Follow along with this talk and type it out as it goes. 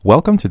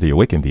Welcome to the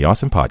Awaken the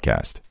Awesome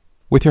podcast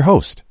with your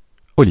host,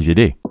 Olivier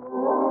Day.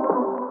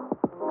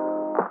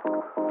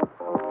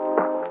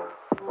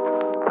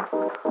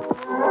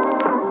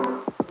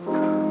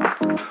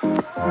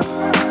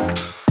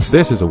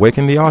 This is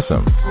Awaken the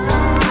Awesome,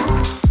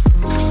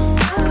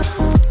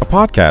 a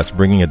podcast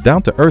bringing a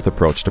down-to-earth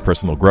approach to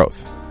personal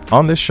growth.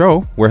 On this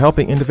show, we're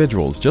helping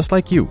individuals just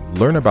like you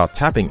learn about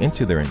tapping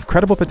into their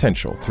incredible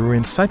potential through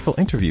insightful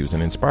interviews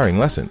and inspiring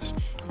lessons.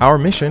 Our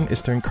mission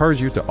is to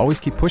encourage you to always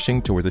keep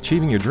pushing towards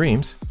achieving your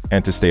dreams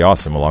and to stay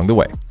awesome along the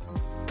way.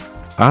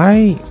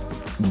 I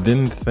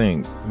didn't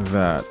think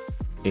that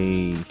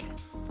a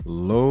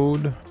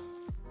load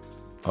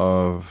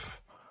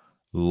of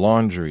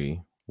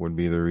laundry would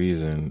be the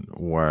reason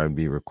why I'd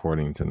be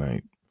recording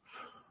tonight.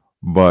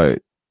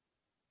 But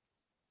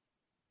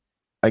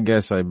I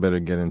guess I better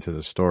get into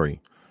the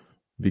story,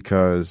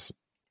 because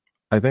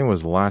I think it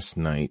was last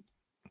night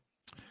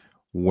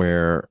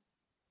where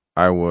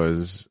I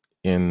was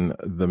in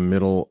the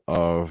middle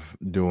of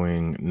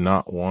doing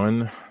not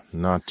one,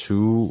 not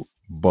two,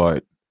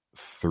 but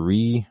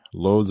 3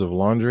 loads of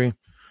laundry,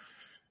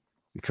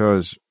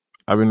 because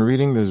I've been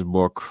reading this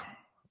book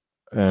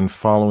and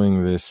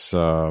following this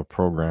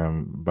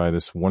program by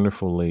this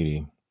wonderful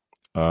lady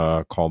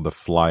called The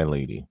Fly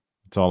Lady.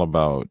 It's all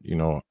about,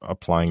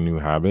 applying new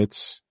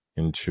habits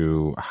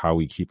into how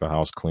we keep a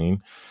house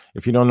clean.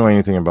 If you don't know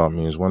anything about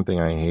me, one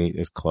thing I hate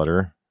is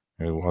clutter.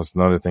 And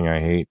another thing I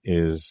hate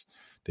is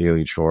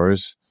daily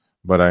chores.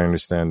 But I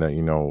understand that,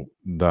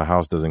 the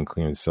house doesn't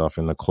clean itself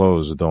and the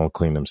clothes don't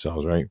clean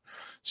themselves, right?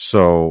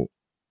 So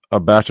a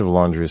batch of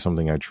laundry is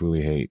something I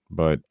truly hate.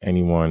 But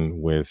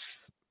anyone with,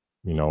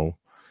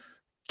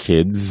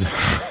 kids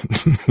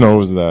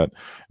knows that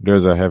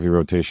there's a heavy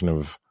rotation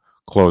of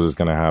clothes that's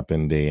going to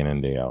happen day in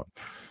and day out.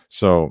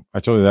 So I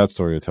told you that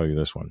story to tell you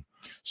this one.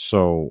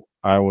 So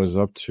I was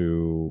up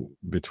to,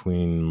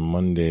 between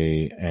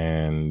Monday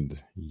and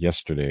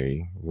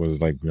yesterday, was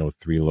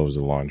 3 loads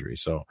of laundry.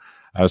 So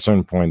at a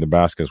certain point, the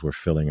baskets were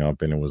filling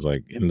up, and it was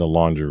in the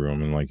laundry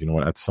room.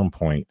 And at some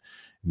point,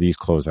 these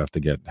clothes has to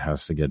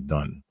get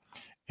done.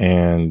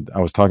 And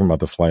I was talking about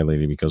the Fly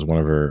Lady because one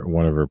of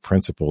her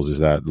principles is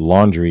that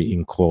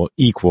laundry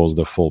equals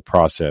the full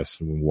process: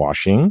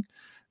 washing,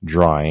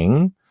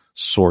 drying,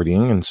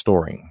 sorting, and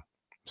storing.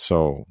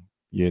 So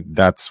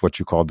that's what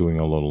you call doing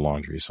a load of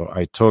laundry. So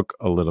I took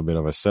a little bit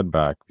of a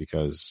setback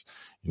because,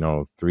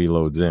 3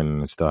 loads in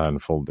and still hadn't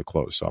folded the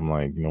clothes. So I'm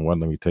like, let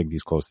me take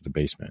these clothes to the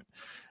basement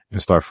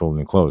and start folding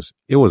the clothes.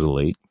 It was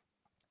late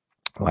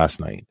last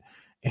night,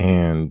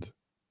 and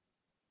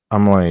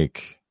I'm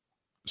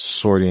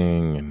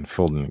sorting and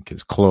folding the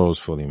kids' clothes,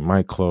 folding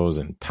my clothes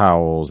and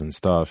towels and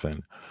stuff.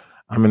 And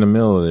I'm in the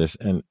middle of this,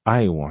 and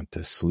I want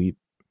to sleep.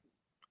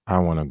 I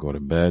want to go to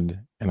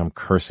bed, and I'm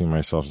cursing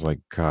myself.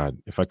 It's God,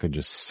 if I could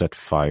just set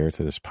fire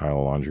to this pile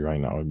of laundry right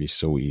now, it'd be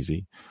so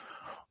easy.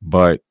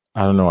 But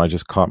I don't know. I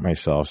just caught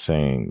myself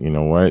saying, you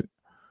know what?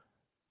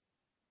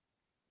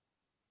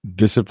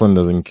 Discipline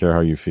doesn't care how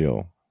you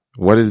feel.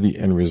 What is the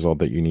end result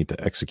that you need to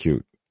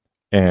execute?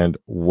 And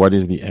what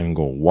is the end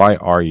goal? Why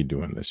are you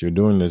doing this? You're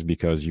doing this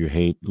because you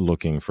hate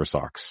looking for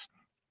socks.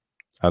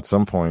 At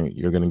some point,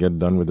 you're going to get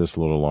done with this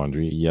load of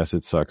laundry. Yes,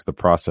 it sucks. The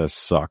process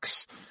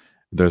sucks.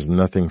 There's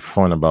nothing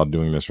fun about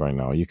doing this right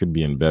now. You could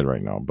be in bed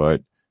right now,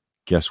 but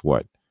guess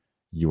what?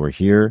 You are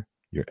here,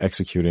 you're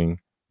executing,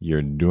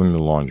 you're doing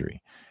the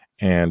laundry.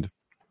 And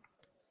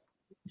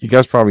you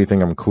guys probably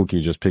think I'm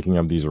kooky just picking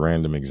up these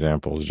random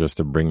examples just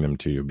to bring them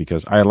to you,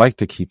 because I like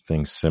to keep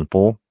things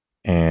simple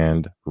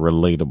and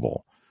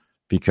relatable,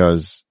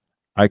 because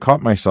I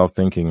caught myself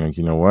thinking,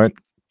 you know what?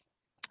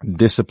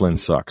 Discipline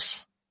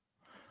sucks,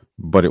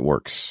 but it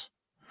works.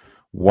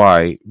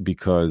 Why?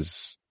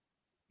 Because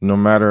no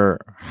matter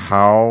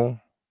how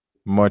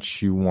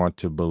much you want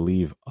to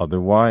believe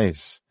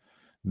otherwise,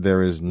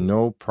 there is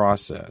no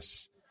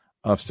process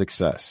of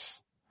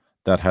success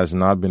that has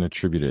not been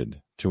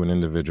attributed to an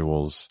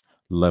individual's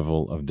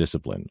level of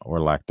discipline or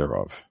lack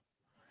thereof.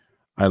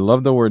 I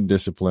love the word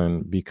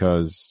discipline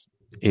because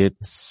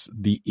it's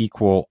the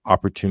equal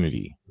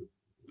opportunity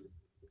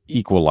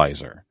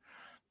equalizer,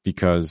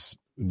 because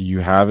you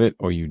have it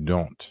or you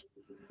don't.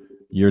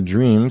 Your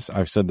dreams,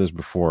 I've said this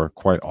before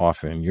quite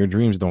often, your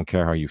dreams don't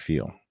care how you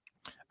feel.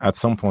 At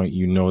some point,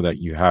 you know that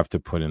you have to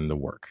put in the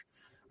work.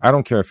 I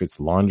don't care if it's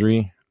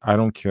laundry. I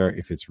don't care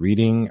if it's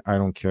reading. I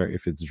don't care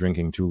if it's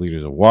drinking 2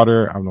 liters of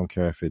water. I don't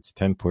care if it's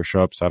 10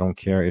 push-ups. I don't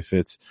care if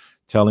it's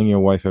telling your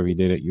wife every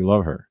day that you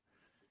love her.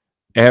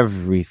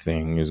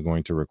 Everything is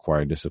going to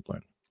require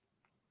discipline.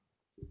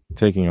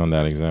 Taking on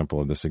that example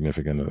of the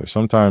significant other,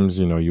 sometimes,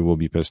 you will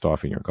be pissed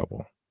off in your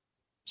couple.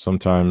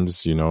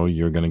 Sometimes,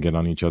 you're going to get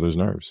on each other's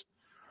nerves.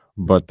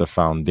 But the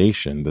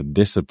foundation, the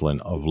discipline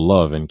of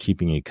love and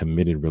keeping a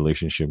committed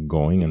relationship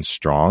going and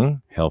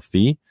strong,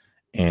 healthy,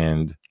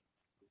 and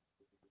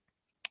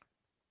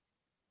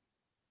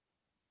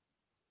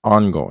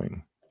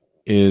ongoing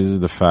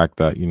is the fact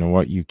that,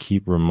 you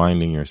keep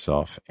reminding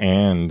yourself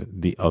and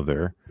the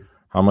other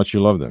how much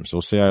you love them. So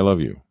say, I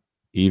love you,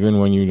 even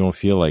when you don't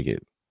feel like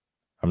it.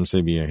 I'm going to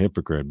say be a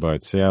hypocrite,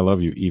 but say I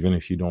love you even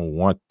if you don't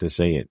want to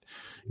say it.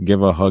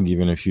 Give a hug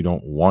even if you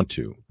don't want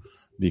to,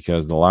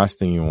 because the last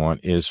thing you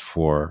want is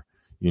for,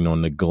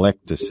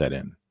 neglect to set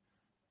in.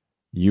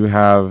 You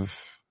have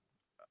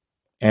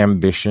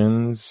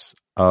ambitions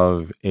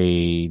of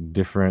a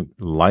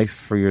different life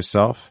for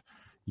yourself.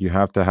 You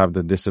have to have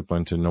the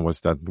discipline to know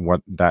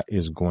what that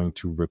is going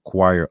to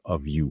require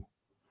of you.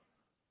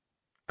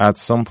 At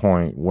some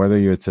point, whether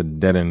it's a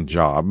dead-end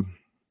job,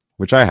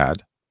 which I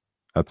had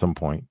at some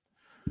point.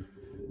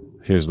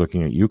 Here's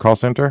looking at you, call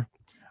center.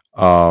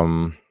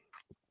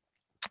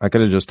 I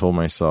could have just told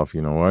myself,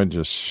 you know what,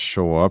 just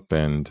show up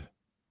and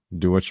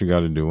do what you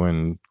got to do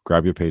and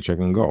grab your paycheck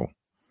and go.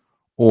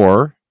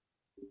 Or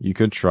you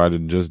could try to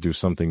just do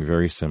something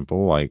very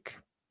simple like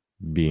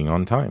being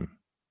on time.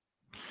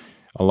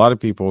 A lot of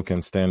people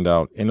can stand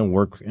out in a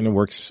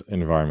works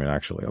environment.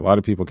 Actually, a lot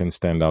of people can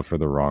stand out for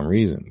the wrong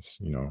reasons.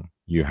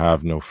 You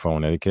have no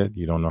phone etiquette.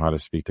 You don't know how to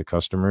speak to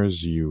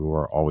customers. You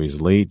are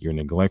always late. You're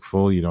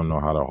neglectful. You don't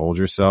know how to hold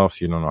yourself.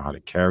 You don't know how to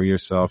carry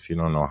yourself. You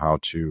don't know how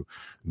to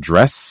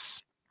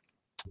dress,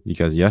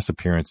 because yes,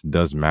 appearance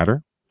does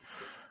matter,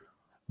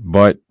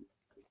 but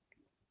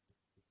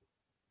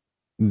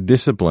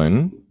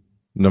discipline,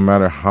 no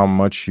matter how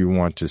much you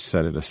want to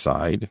set it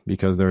aside,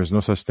 because there is no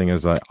such thing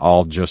as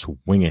I'll just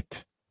wing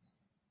it.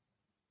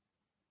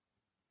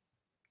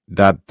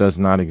 That does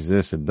not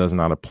exist. It does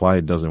not apply.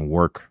 It doesn't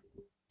work.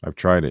 I've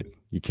tried it.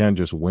 You can't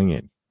just wing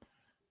it.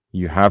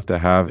 You have to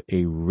have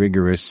a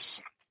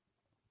rigorous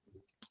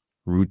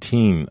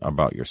routine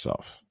about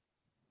yourself.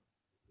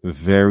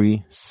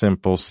 Very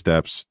simple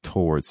steps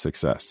towards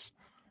success.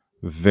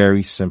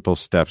 Very simple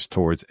steps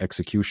towards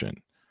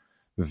execution.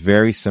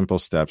 Very simple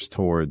steps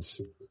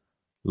towards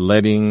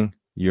letting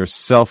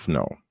yourself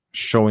know,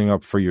 showing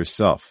up for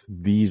yourself.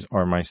 These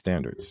are my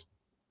standards.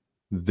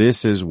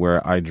 This is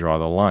where I draw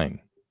the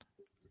line.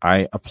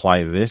 I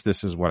apply this,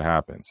 this is what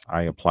happens.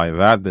 I apply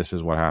that, this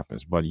is what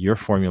happens. But your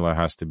formula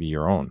has to be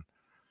your own.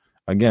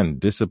 Again,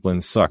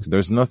 discipline sucks.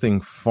 There's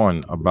nothing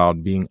fun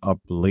about being up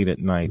late at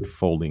night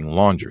folding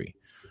laundry.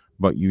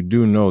 But you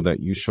do know that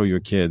you show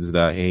your kids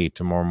that, hey,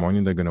 tomorrow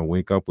morning they're going to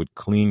wake up with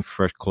clean,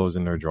 fresh clothes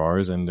in their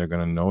drawers, and they're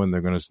going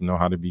to know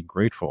how to be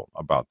grateful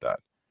about that.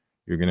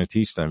 You're going to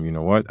teach them, you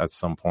know what, at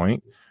some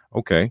point,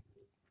 okay,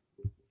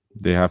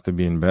 they have to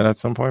be in bed at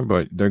some point,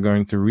 but they're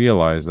going to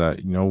realize that,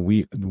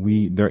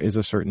 there is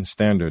a certain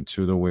standard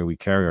to the way we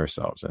carry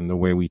ourselves and the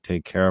way we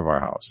take care of our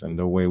house and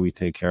the way we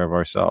take care of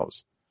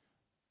ourselves.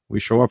 We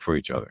show up for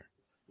each other.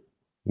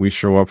 We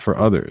show up for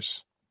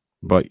others,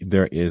 but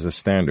there is a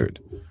standard.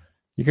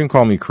 You can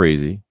call me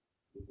crazy.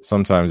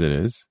 Sometimes it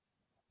is,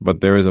 but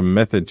there is a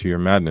method to your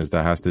madness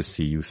that has to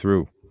see you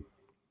through.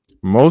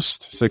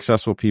 Most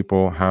successful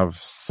people have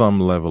some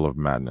level of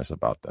madness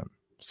about them.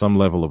 Some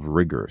level of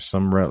rigor,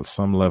 some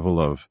level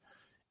of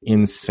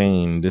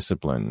insane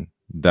discipline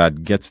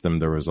that gets them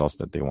the results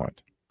that they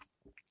want.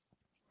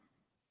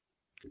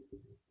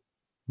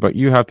 But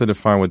you have to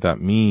define what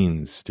that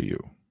means to you.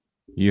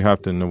 You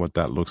have to know what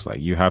that looks like.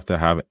 You have to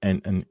have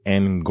an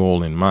end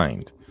goal in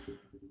mind.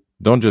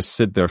 Don't just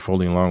sit there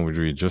folding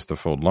laundry just to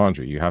fold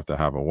laundry. You have to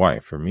have a why.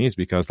 For me, it's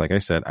because, like I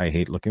said, I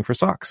hate looking for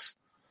socks.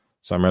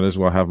 So I might as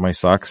well have my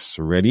socks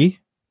ready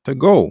to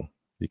go,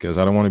 because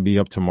I don't want to be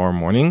up tomorrow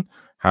morning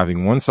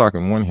having one sock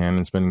in one hand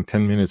and spending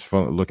 10 minutes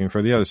looking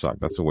for the other sock.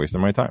 That's a waste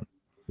of my time.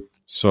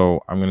 So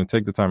I'm going to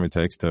take the time it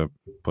takes to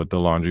put the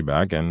laundry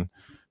back and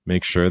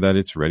make sure that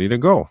it's ready to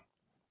go.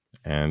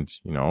 And,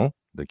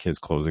 the kids'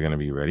 clothes are going to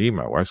be ready.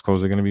 My wife's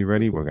clothes are going to be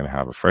ready. We're going to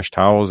have a fresh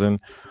towels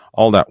and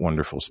all that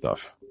wonderful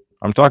stuff.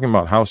 I'm talking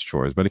about house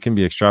chores, but it can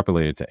be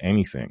extrapolated to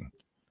anything.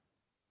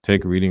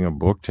 Take reading a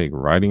book, take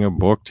writing a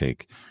book,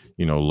 take,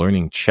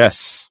 learning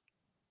chess.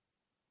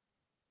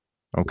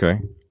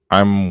 Okay.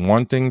 I'm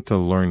wanting to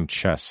learn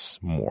chess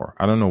more.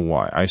 I don't know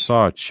why. I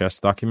saw a chess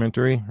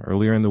documentary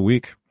earlier in the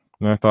week,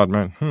 and I thought,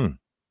 man,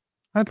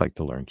 I'd like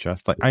to learn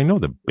chess. Like, I know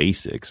the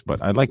basics,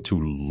 but I'd like to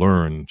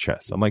learn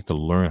chess. I'd like to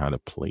learn how to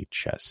play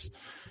chess.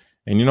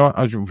 And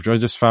I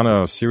just found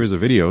a series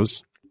of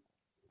videos,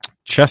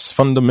 Chess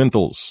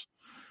Fundamentals.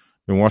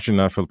 Been watching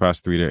that for the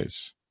past 3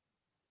 days.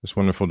 This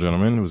wonderful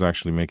gentleman who's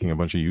actually making a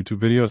bunch of YouTube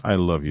videos. I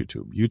love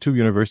YouTube. YouTube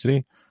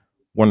University,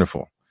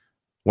 wonderful.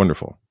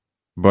 Wonderful.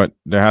 But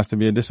there has to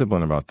be a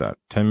discipline about that.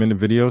 10-minute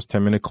videos,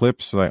 10-minute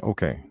clips. Like,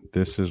 okay,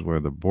 this is where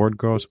the board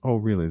goes. Oh,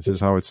 really? This is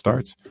how it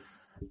starts?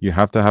 You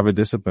have to have a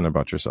discipline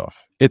about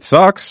yourself. It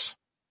sucks.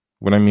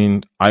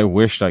 I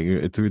wish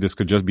that this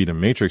could just be the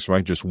Matrix,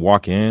 right? Just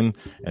walk in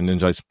and then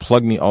just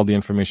plug me all the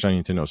information I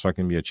need to know so I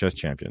can be a chess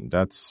champion.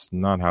 That's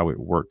not how it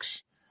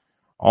works.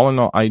 All in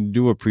all, I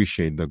do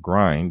appreciate the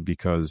grind,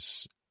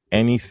 because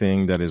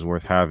anything that is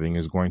worth having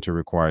is going to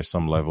require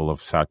some level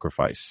of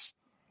sacrifice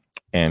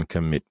and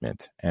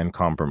commitment and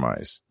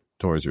compromise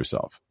towards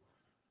yourself.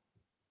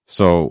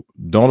 So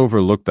don't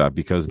overlook that,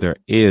 because there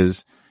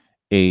is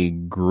a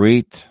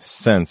great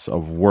sense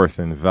of worth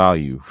and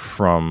value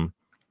from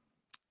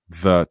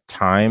the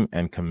time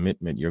and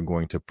commitment you're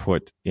going to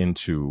put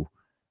into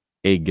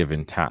a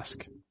given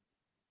task.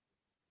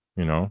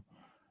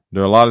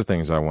 there are a lot of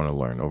things I want to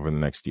learn over the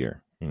next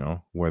year,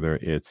 whether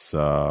it's,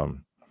 web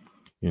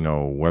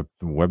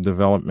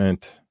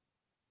development,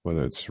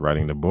 whether it's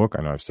writing the book.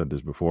 I know I've said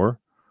this before,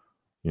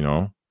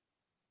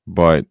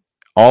 but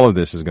all of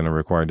this is going to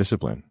require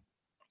discipline.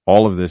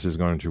 All of this is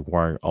going to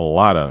require a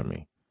lot out of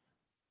me.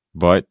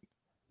 But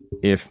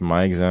if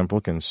my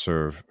example can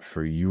serve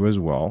for you as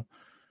well,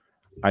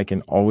 I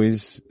can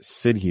always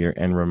sit here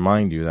and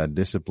remind you that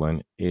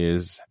discipline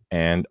is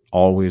and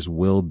always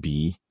will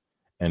be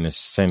an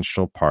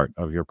essential part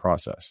of your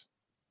process.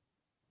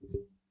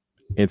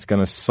 It's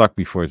going to suck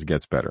before it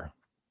gets better.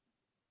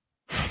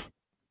 I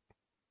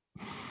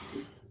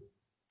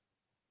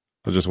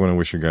just want to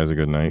wish you guys a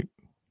good night.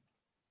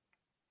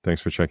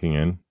 Thanks for checking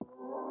in.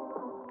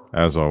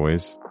 As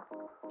always,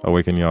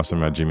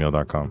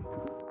 awakentheawesome@gmail.com.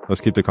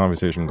 Let's keep the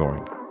conversation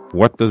going.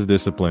 What does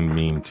discipline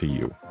mean to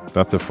you?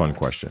 That's a fun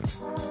question.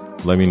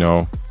 Let me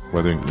know,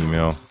 whether in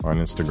email or on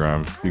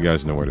Instagram. You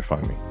guys know where to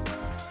find me.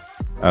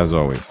 As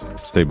always,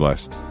 stay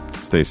blessed,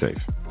 stay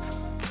safe,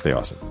 stay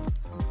awesome.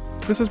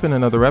 This has been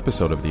another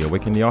episode of the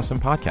Awaken the Awesome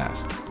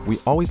podcast. We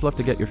always love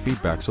to get your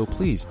feedback, so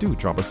please do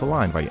drop us a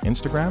line via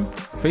Instagram,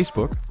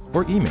 Facebook,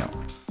 or email.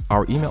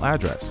 Our email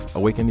address,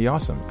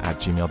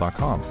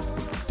 awakentheawesome@gmail.com.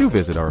 Do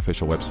visit our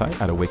official website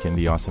at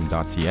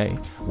awakentheawesome.ca,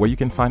 where you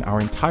can find our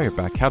entire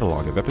back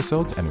catalog of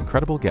episodes and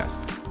incredible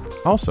guests.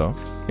 Also,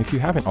 if you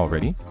haven't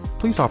already,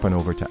 please hop on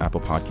over to Apple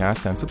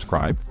Podcasts and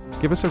subscribe,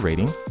 give us a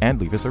rating, and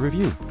leave us a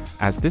review,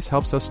 as this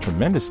helps us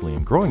tremendously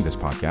in growing this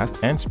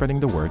podcast and spreading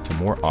the word to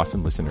more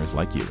awesome listeners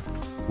like you.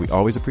 We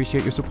always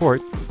appreciate your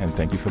support, and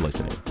thank you for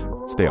listening.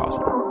 Stay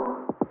awesome.